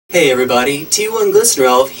Hey everybody,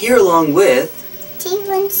 T1Glistener here along with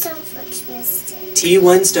T1StoneforgeMystic.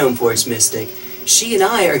 T1StoneforgeMystic. She and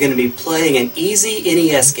I are going to be playing an easy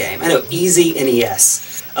NES game. I know, easy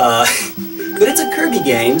NES. But it's a Kirby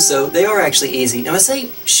game, so they are actually easy. Now I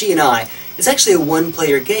say she and I, it's actually a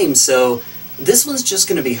one-player game, so this one's just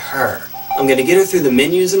going to be her. I'm going to get her through the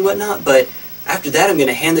menus and whatnot, but after that I'm going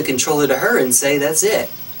to hand the controller to her and say that's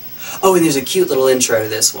it. Oh, and there's a cute little intro to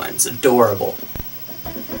this one. It's adorable.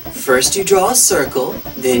 First you draw a circle,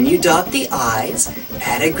 then you dot the eyes,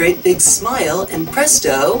 add a great big smile, and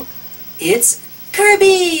presto, it's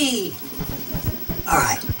Kirby!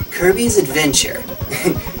 Alright, Kirby's Adventure.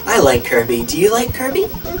 I like Kirby. Do you like Kirby?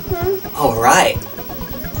 Mm-hmm. Alright.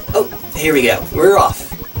 Oh, here we go. We're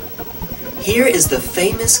off. Here is the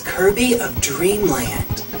famous Kirby of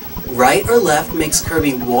Dreamland. Right or left makes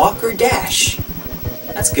Kirby walk or dash.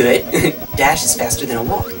 That's good. Dash is faster than a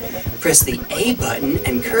walk. Press the A button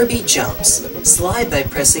and Kirby jumps. Slide by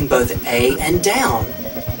pressing both A and down.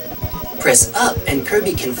 Press up and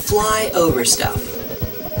Kirby can fly over stuff.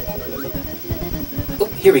 Oh,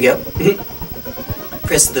 here we go.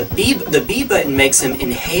 Press the B button makes him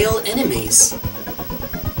inhale enemies.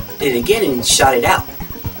 Did it again and shot it out.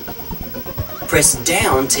 Press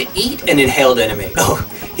down to eat an inhaled enemy. Oh,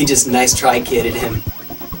 he just nice try kidded him.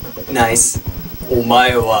 Nice.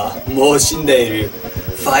 Omae wa mou shindeiru.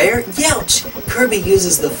 Fire? Youch! Kirby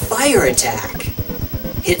uses the fire attack.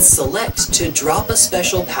 Hit select to drop a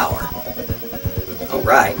special power.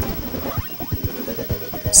 Alright.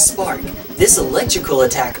 Spark. This electrical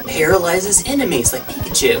attack paralyzes enemies like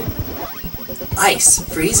Pikachu. Ice.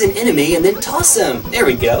 Freeze an enemy and then toss him. There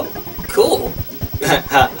we go. Cool. Ha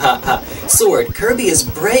ha ha ha. Sword. Kirby is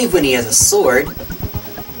brave when he has a sword.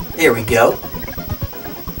 There we go.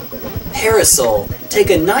 Parasol.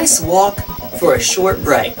 Take a nice walk for a short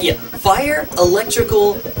break. Yeah, fire,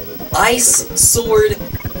 electrical, ice, sword,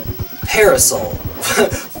 parasol.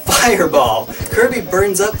 Fireball. Kirby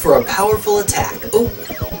burns up for a powerful attack. Oh,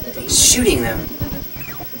 he's shooting them.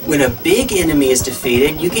 When a big enemy is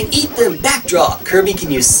defeated, you can eat them. Backdraw. Kirby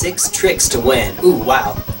can use 6 tricks to win. Ooh,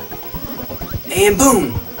 wow. And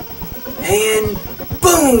boom. And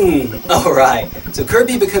boom. Alright, so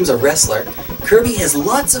Kirby becomes a wrestler. Kirby has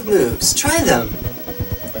lots of moves. Try them.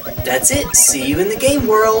 That's it. See you in the game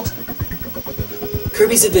world.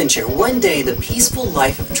 Kirby's Adventure. One day, the peaceful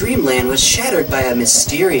life of Dreamland was shattered by a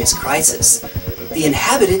mysterious crisis. The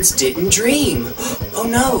inhabitants didn't dream. Oh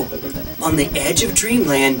no! On the edge of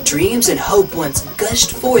Dreamland, dreams and hope once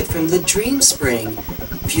gushed forth from the Dream Spring,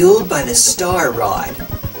 fueled by the Star Rod.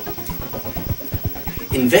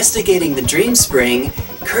 Investigating the Dream Spring,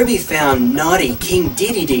 Kirby found naughty King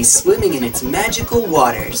Dedede swimming in its magical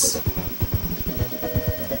waters.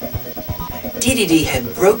 Dedede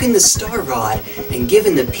had broken the Star Rod and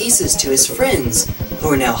given the pieces to his friends, who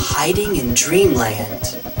are now hiding in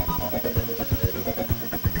Dreamland.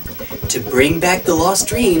 To bring back the lost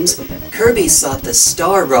dreams, Kirby sought the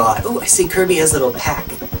Star Rod. Oh, I see Kirby has a little pack.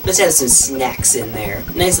 Let's have some snacks in there.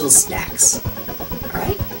 Nice little snacks.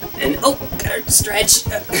 Alright. And, oh, gotta stretch.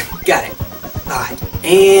 Got it. Alright.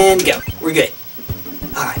 And go. We're good.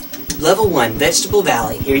 Alright. Level 1, Vegetable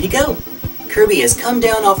Valley. Here you go. Kirby has come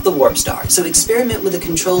down off the Warp Star, so experiment with the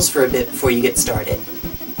controls for a bit before you get started.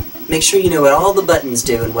 Make sure you know what all the buttons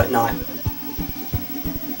do and whatnot.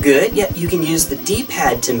 Good, yeah, you can use the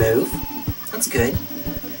D-pad to move. That's good.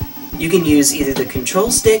 You can use either the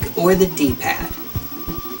control stick or the D-pad.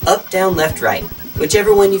 Up, down, left, right.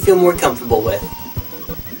 Whichever one you feel more comfortable with.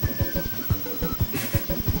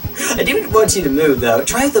 I didn't want you to move, though.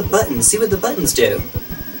 Try the buttons, see what the buttons do.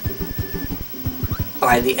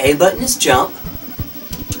 Alright, the A button is jump.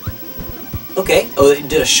 Okay, oh, it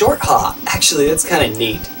did a short hop. Actually, that's kind of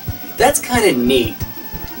neat. That's kind of neat.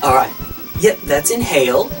 Alright, yep, that's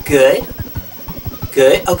inhale. Good.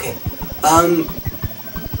 Good, okay.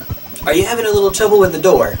 Are you having a little trouble with the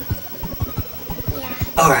door? Yeah.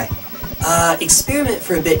 Alright, experiment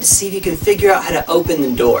for a bit to see if you can figure out how to open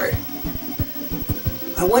the door.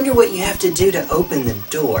 I wonder what you have to do to open the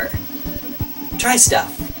door. Try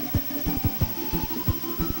stuff.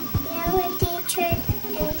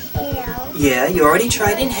 Yeah, you already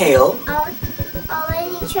tried inhale.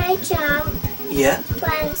 Already tried jump. Yeah.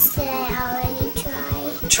 Wednesday, already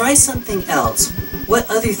tried. Try something else. What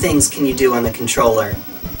other things can you do on the controller?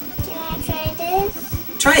 Can I try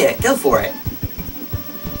this? Try it. Go for it.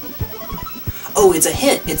 Oh, it's a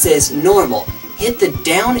hint. It says normal. Hit the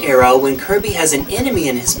down arrow when Kirby has an enemy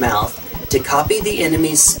in his mouth to copy the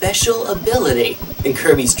enemy's special ability. And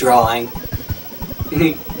Kirby's drawing.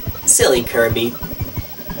 Silly Kirby.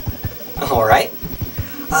 Alright.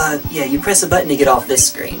 Yeah, you press a button to get off this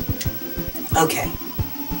screen. Okay.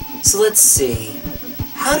 So let's see.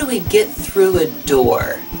 How do we get through a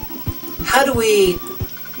door? How do we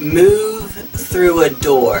move through a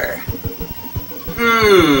door?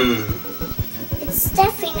 It's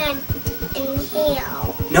definitely not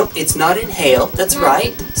inhale. Nope, it's not inhale. That's Not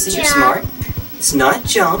right. See, you're jump. smart. It's not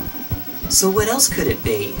jump. So what else could it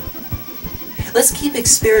be? Let's keep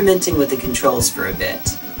experimenting with the controls for a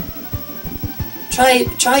bit.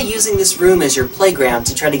 Try using this room as your playground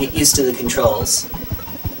to try to get used to the controls.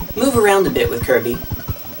 Move around a bit with Kirby.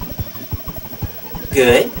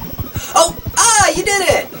 Good. Oh! Ah! You did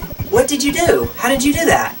it! What did you do? How did you do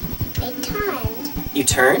that? I turned. You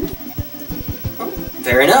turned? Oh,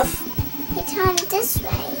 fair enough. I turned this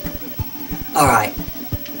way. Alright.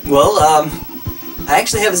 Well, I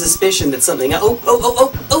actually have a suspicion that something... Oh!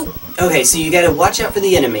 Okay, so you gotta watch out for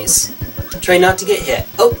the enemies. Try not to get hit.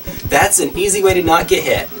 Oh! That's an easy way to not get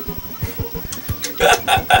hit.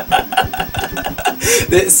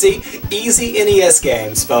 See? Easy NES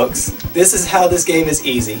games, folks. This is how this game is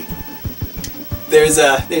easy. There's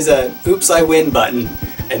a oops I win button,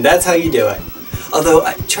 and that's how you do it. Although,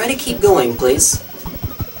 try to keep going, please.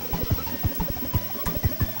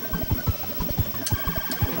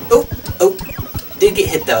 Oh! Did get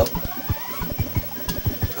hit though.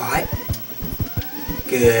 Alright.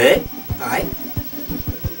 Good. Alright.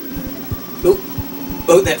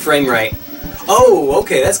 Oh, that frame rate. Oh,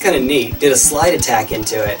 okay, that's kind of neat. Did a slide attack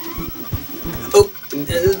into it. Oh,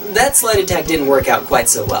 that slide attack didn't work out quite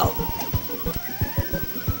so well.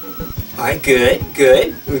 Alright, good.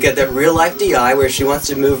 We got that real life DI where she wants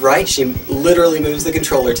to move right. She literally moves the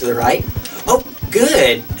controller to the right. Oh,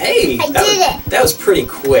 good. Hey, I did it. That was pretty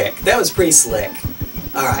quick. That was pretty slick.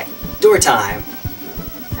 Alright, door time.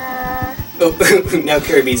 Oh, now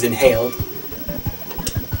Kirby's inhaled.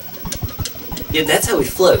 Yeah, that's how we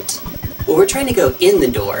float. Well, we're trying to go in the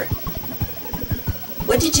door.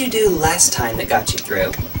 What did you do last time that got you through?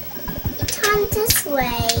 I turned this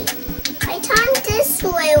way. I turned this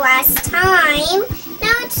way last time.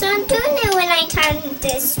 Now it's not doing it when I turn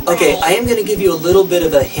this way. Okay, I am going to give you a little bit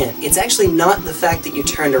of a hint. It's actually not the fact that you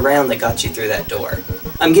turned around that got you through that door.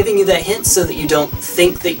 I'm giving you that hint so that you don't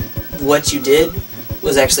think that what you did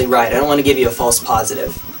was actually right. I don't want to give you a false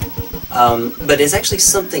positive. But it's actually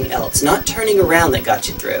something else, not turning around that got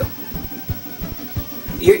you through.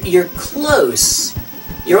 You're close.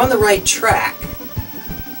 You're on the right track.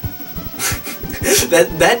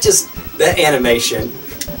 that animation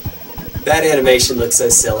looks so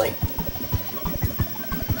silly.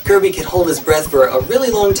 Kirby can hold his breath for a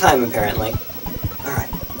really long time, apparently. Alright.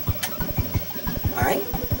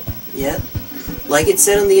 Yep. Like it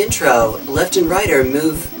said on the intro, left and right are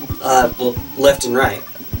move, well, left and right.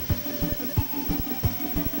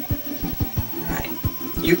 Alright.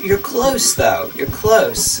 You're close, though. You're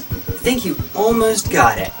close. I think you almost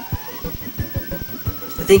got it.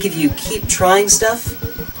 I think if you keep trying stuff,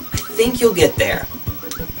 I think you'll get there.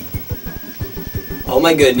 Oh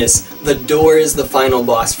my goodness, the door is the final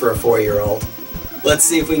boss for a 4-year-old. Let's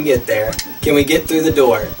see if we can get there. Can we get through the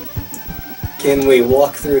door? Can we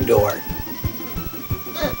walk through a door?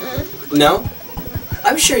 No?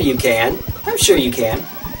 I'm sure you can. I'm sure you can.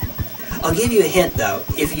 I'll give you a hint though.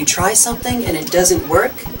 If you try something and it doesn't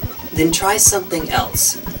work, then try something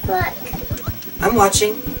else. Look. I'm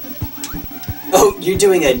watching. Oh, you're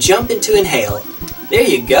doing a jump into inhale. There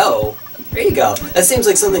you go. There you go. That seems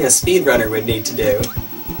like something a speedrunner would need to do.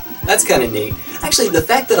 That's kind of neat. Actually, the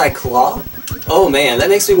fact that I claw, oh man, that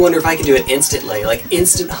makes me wonder if I can do it instantly, like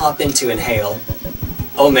instant hop into inhale.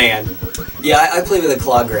 Oh man. Yeah, I play with a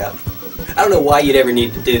claw grip. I don't know why you'd ever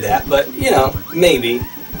need to do that, but, you know, maybe.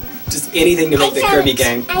 Just anything to make the Kirby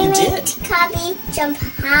game. You did. Kirby jump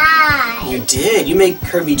high. You did. You made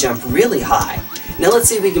Kirby jump really high. Now let's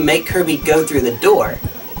see if we can make Kirby go through the door.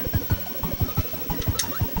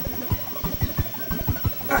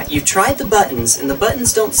 Alright, you've tried the buttons, and the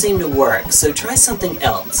buttons don't seem to work, so try something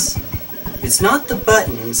else. If it's not the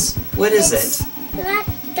buttons, what is it? Not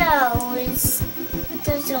those.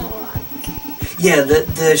 Doesn't work. Yeah,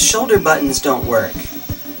 the shoulder buttons don't work.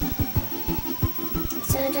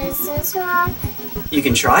 So does this work? You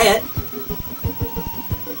can try it.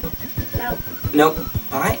 Nope. Nope.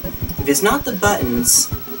 Alright. If it's not the buttons...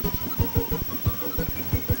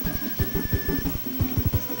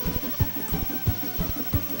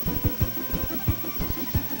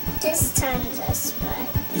 This turns us, but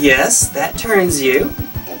Yes, that turns you.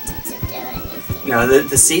 that doesn't do anything. No,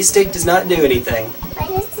 the C-stick does not do anything. Why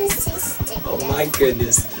does this stick? Oh my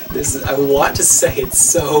goodness. I want to say it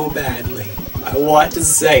so badly. I want to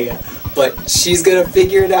say it. But she's gonna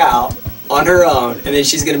figure it out on her own, and then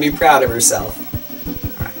she's going to be proud of herself.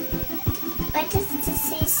 Why does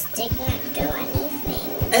the stick not do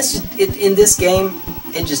anything? That's just, in this game,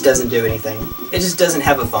 it just doesn't do anything. It just doesn't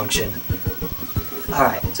have a function.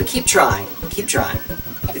 Alright, so keep trying. Keep trying.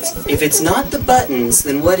 If it's not the buttons,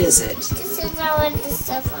 then what is it? This is all of the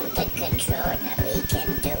stuff on the controller that we can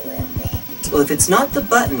do with it. Well, if it's not the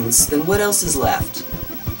buttons, then what else is left?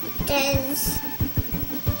 There's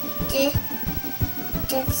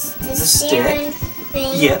the stick. steering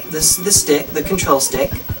thing. Yep, the stick, the control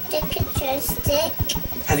stick. The control stick.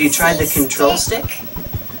 Have you tried the control stick?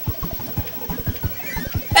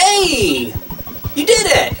 Hey! You did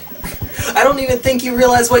it! I don't even think you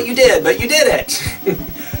realize what you did, but you did it!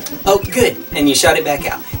 Oh, good. And you shot it back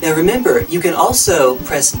out. Now remember, you can also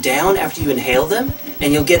press down after you inhale them,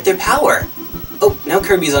 and you'll get their power. Oh, now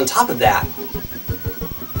Kirby's on top of that.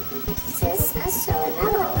 This is also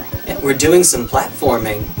another one. And we're doing some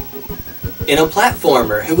platforming. In a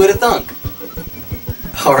platformer, who would have thunk?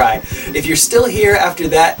 Alright, if you're still here after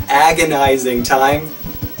that agonizing time...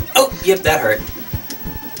 Oh, yep, that hurt.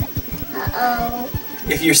 Uh-oh.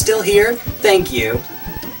 If you're still here, thank you.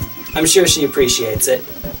 I'm sure she appreciates it.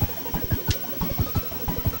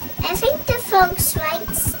 I think the folks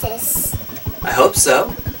likes this. I hope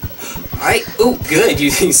so. Alright, oh, good, you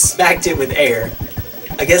smacked it with air.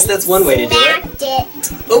 I guess that's one way to do it. Smacked it.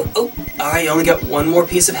 Oh, alright, you only got one more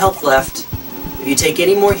piece of health left. If you take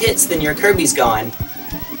any more hits, then your Kirby's gone.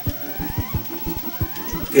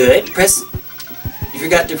 Good, press... You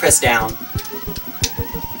forgot to press down.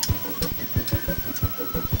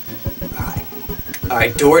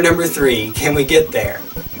 Alright, door number 3. Can we get there?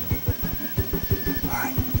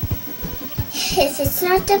 Alright. If it's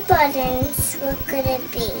not the buttons, what could it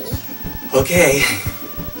be? Okay.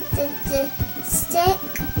 The stick?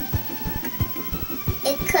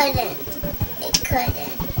 It couldn't. It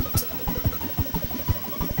couldn't.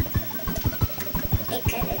 It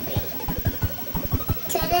couldn't be.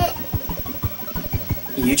 Could it?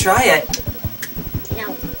 You try it.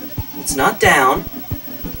 No. It's not down.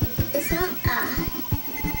 It's not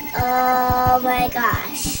Oh my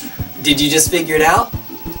gosh. Did you just figure it out?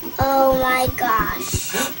 Oh my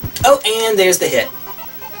gosh. Oh, and there's the hit.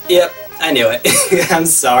 Yep, I knew it. I'm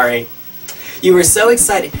sorry. You were so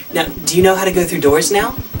excited. Now, do you know how to go through doors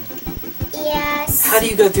now? Yes. How do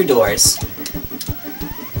you go through doors?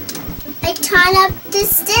 I turn up the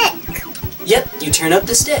stick. Yep, you turn up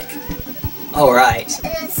the stick. Alright.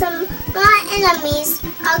 And then some more enemies.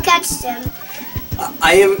 I'll catch them.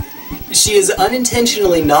 She is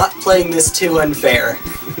unintentionally not playing this too unfair.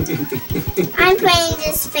 I'm playing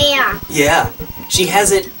this fair. Yeah, she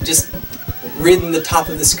hasn't just ridden the top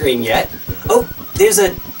of the screen yet. Oh, there's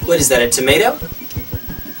a... What is that, a tomato?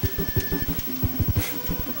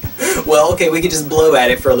 Well, okay, we can just blow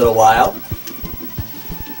at it for a little while.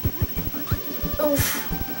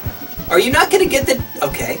 Oof. Are you not gonna get the...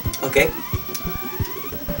 Okay.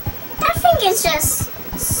 That thing is just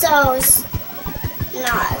so...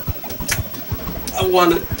 not... I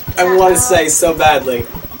want to say so badly.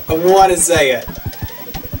 I want to say it.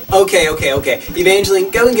 Okay.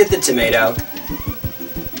 Evangeline, go and get the tomato.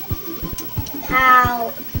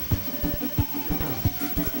 How?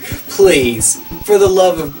 Please, for the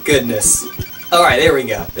love of goodness. All right, there we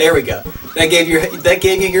go. That gave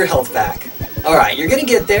you your health back. All right, you're gonna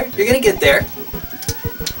get there.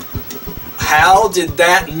 How did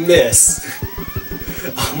that miss?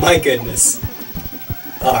 Oh my goodness.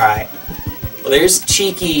 All right. Well, there's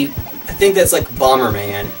cheeky. I think that's like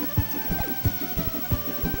Bomberman.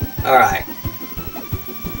 All right.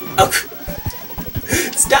 Oh.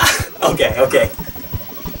 Stop. Okay.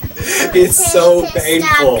 It's so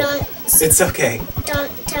painful. It's okay.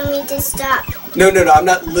 Don't tell me to stop. No, I'm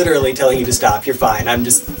not literally telling you to stop. You're fine. I'm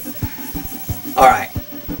just... Alright.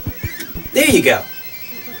 There you go.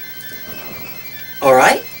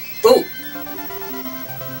 Alright.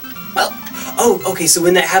 Oh, okay, so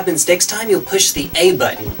when that happens next time, you'll push the A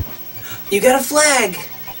button. You got a flag!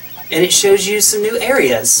 And it shows you some new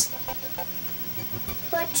areas.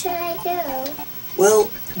 What should I do?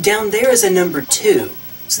 Well, down there is a number 2.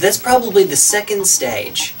 So that's probably the second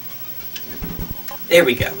stage. There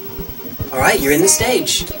we go. Alright, you're in the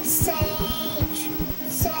stage. Second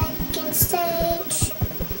stage.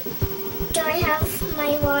 Do I have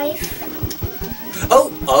my wife?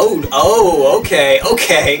 Oh,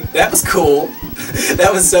 okay. That was cool.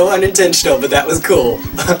 That was so unintentional, but that was cool.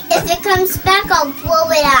 If it comes back, I'll blow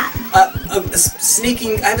it up.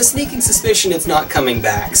 I have a sneaking suspicion it's not coming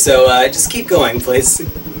back, so just keep going, please.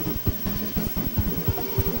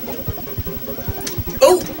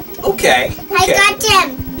 Oh, okay. I got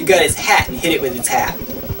him. You got his hat and hit it with its hat.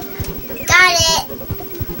 Got it.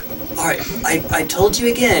 Alright, I told you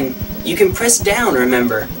again. You can press down,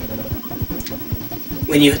 remember?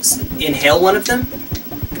 When you inhale one of them?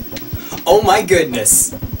 Oh my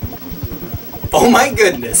goodness. Oh my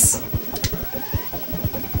goodness.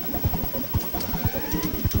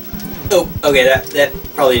 Oh, okay, that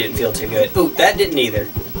probably didn't feel too good. Oh, that didn't either.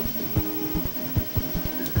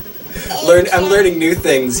 I'm learning new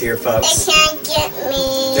things here, folks. They can't get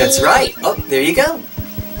me. That's right. Oh, there you go.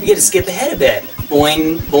 You get to skip ahead a bit.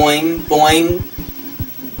 Boing, boing, boing.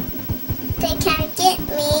 They can't get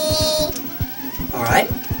me. Alright.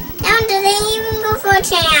 Now do they even go for a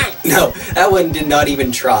chance? No, that one did not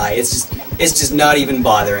even try. It's just not even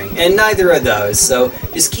bothering. And neither are those, so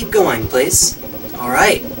just keep going, please.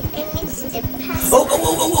 Alright.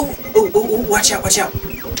 Oh, watch out, watch out.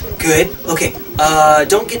 Good. Okay.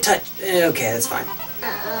 Don't get touched. Okay, that's fine.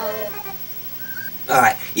 Uh-oh.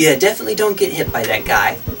 Alright. Yeah, definitely don't get hit by that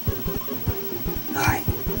guy. Alright.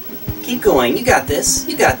 Keep going. You got this.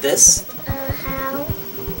 You got this. How?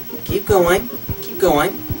 Keep going. Keep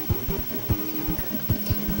going.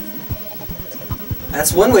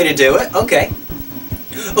 That's one way to do it. Okay.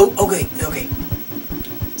 Oh, okay, okay.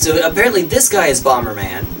 So apparently this guy is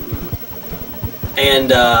Bomberman.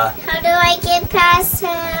 And, How do I get past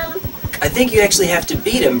him? I think you actually have to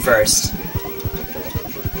beat him first.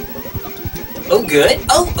 Oh, good.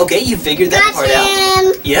 Oh, okay, you figured that part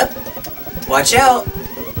out. Yep. Watch out.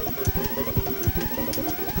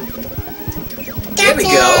 There we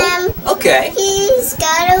go. Okay. He's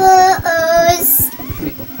got a lose.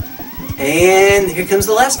 And here comes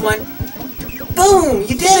the last one. Boom!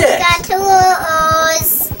 You did it! Got to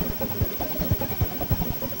lose.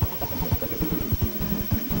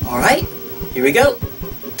 Alright, here we go.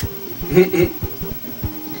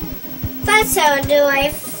 That's how do I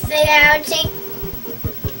figure out to...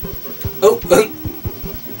 Oh,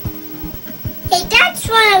 Hey, that's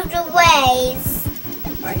one of the ways.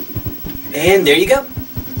 Alright. And there you go.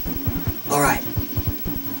 Alright.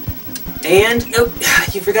 And, oh,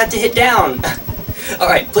 you forgot to hit down.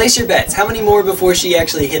 Alright, place your bets. How many more before she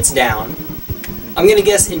actually hits down? I'm gonna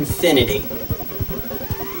guess infinity.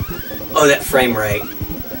 Oh, that frame rate.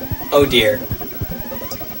 Oh dear.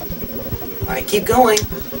 Alright, keep going.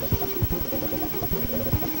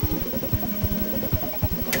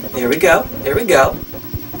 There we go. There we go.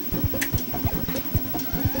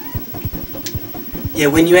 Yeah,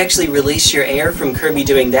 when you actually release your air from Kirby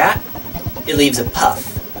doing that, it leaves a puff.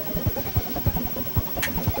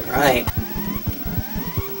 Alright.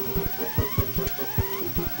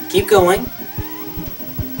 Keep going.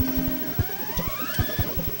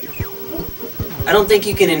 I don't think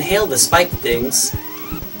you can inhale the spiked things.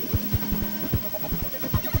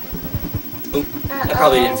 Oop, that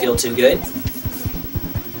probably didn't feel too good.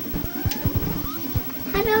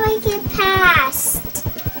 How do I get past?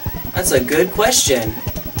 That's a good question.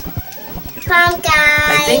 Come,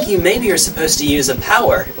 guy. I think you maybe are supposed to use a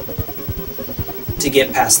power to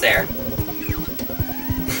get past there.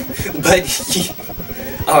 But,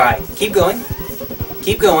 alright, keep going.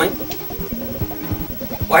 Keep going.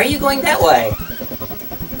 Why are you going that way?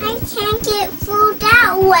 I can't get through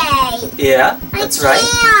that way. Yeah, that's right.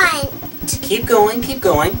 I can't. Keep going, keep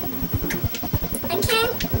going. I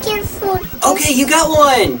can't get through. Okay, you got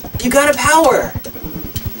one! You got a power!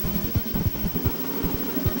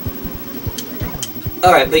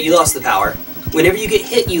 Alright, but you lost the power. Whenever you get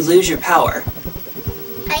hit, you lose your power.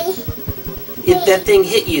 That thing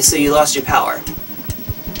hit you, so you lost your power.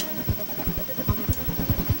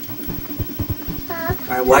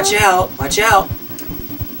 Alright, watch out, watch out.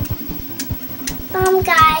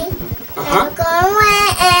 Guy. Uh-huh. I'm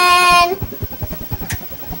going.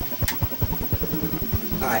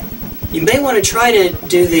 Alright. You may want to try to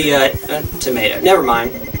do the, tomato. Never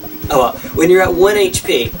mind. Oh well, when you're at 1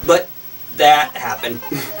 HP, but that happened.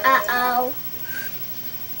 Uh-oh.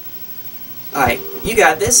 Alright, you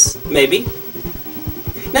got this, maybe.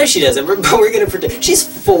 No, she doesn't, but we're gonna pretend. She's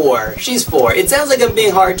 4. She's 4. It sounds like I'm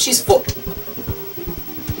being hard. She's 4.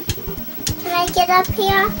 Can I get up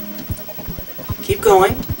here? Keep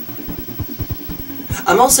going.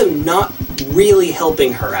 I'm also not really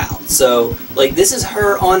helping her out, so, like, this is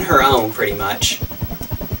her on her own, pretty much.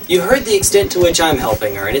 You heard the extent to which I'm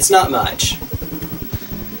helping her, and it's not much.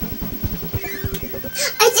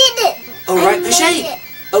 I did it! Oh, right, push A!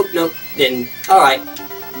 Oh, no, didn't. Alright.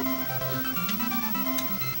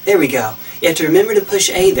 There we go. You have to remember to push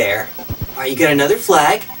A there. Alright, you got another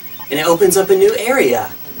flag, and it opens up a new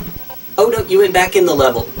area. Oh, no, you went back in the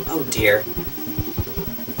level. Oh, dear.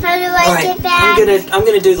 How do I get back? I'm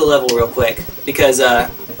gonna do the level real quick, because,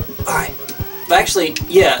 alright. Actually,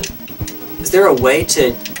 yeah. Is there a way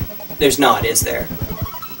to There's not, is there?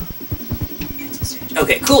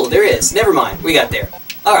 Okay, cool, there is. Never mind, we got there.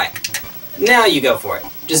 Alright, now you go for it.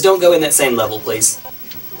 Just don't go in that same level, please.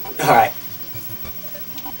 Alright.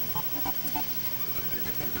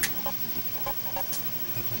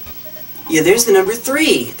 Yeah, there's the number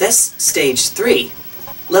 3. That's stage 3.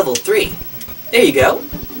 Level 3. There you go.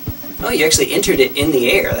 Oh, you actually entered it in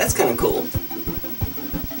the air. That's kind of cool.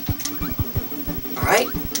 Alright.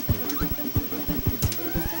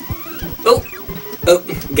 Oh,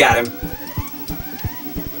 got him.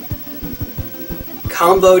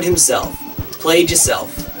 Comboed himself. Played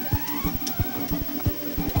yourself.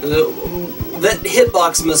 That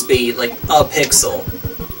hitbox must be like a pixel.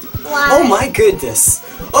 Why? Oh my goodness.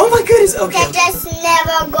 Oh my goodness. Okay. They're just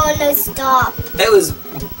never gonna stop. That was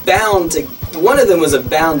bound to... One of them was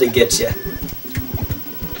bound to get you.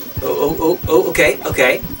 Oh, okay.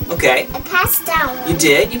 I passed down. You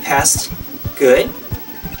did. You passed. Good.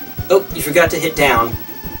 Oh, you forgot to hit down.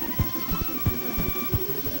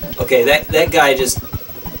 Okay, that guy just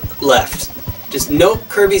left. Just, nope,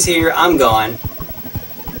 Kirby's here, I'm gone.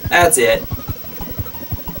 That's it.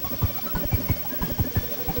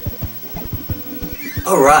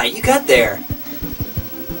 Alright, you got there.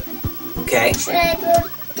 Okay. Should I go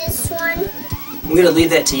this one? I'm gonna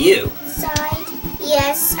leave that to you. Side?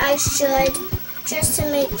 Yes, I should. Just to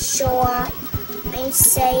make sure I'm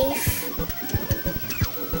safe.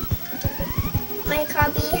 My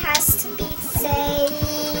Kirby has to be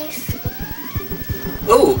safe.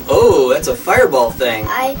 Oh, that's a fireball thing.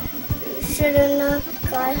 I should have not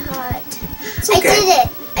got hurt. It's okay.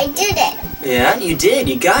 I did it. Yeah, you did.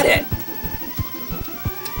 You got it.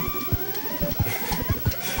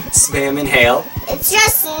 Spam inhale. It's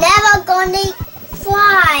just never gonna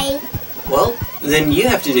fly. Well, then you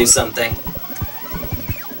have to do something.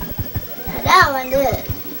 Now that one did.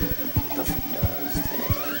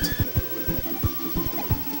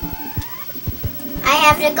 I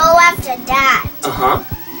have to go after that. Uh-huh.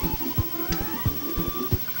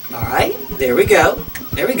 Alright, there we go.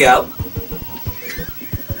 There we go.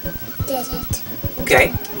 Did it.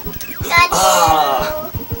 Okay. Got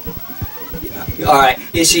Ah. Alright,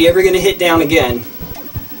 is she ever gonna hit down again?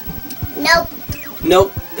 Nope.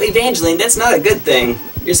 Nope. Evangeline, that's not a good thing.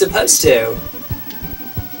 You're supposed to.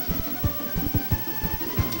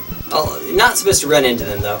 Oh, you're not supposed to run into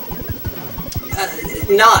them, though.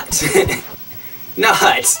 Not. Not.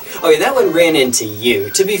 Okay, that one ran into you.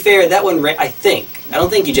 To be fair, that one ran... I don't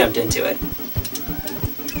think you jumped into it.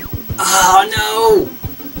 Oh, no!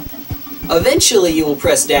 Eventually you will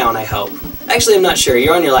press down, I hope. Actually, I'm not sure.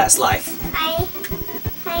 You're on your last life. I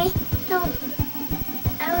don't...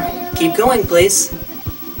 Keep going, please.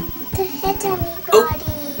 To hit anybody.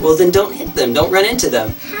 Oh, well then don't hit them. Don't run into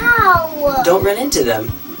them. How? Don't run into them.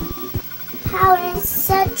 How is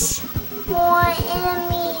such more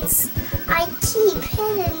enemies? I keep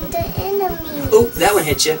hitting the enemies. Oh, that one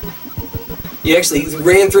hit you. You actually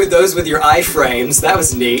ran through those with your iframes. That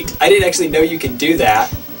was neat. I didn't actually know you could do that.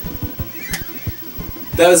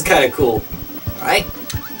 That was kind of cool. Alright.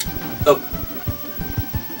 Oh.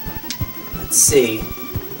 Let's see.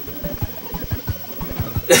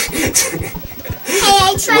 Hey,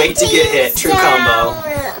 I tried Wait to get hit. True combo.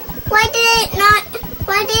 Why did it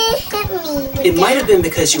hit me? It might have been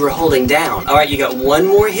because you were holding down. Alright, you got one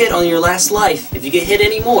more hit on your last life. If you get hit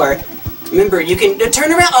anymore, remember, you can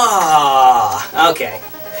turn around. Ah, okay.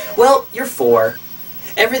 Well, you're 4.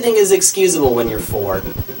 Everything is excusable when you're 4.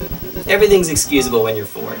 Everything's excusable when you're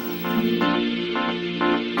 4.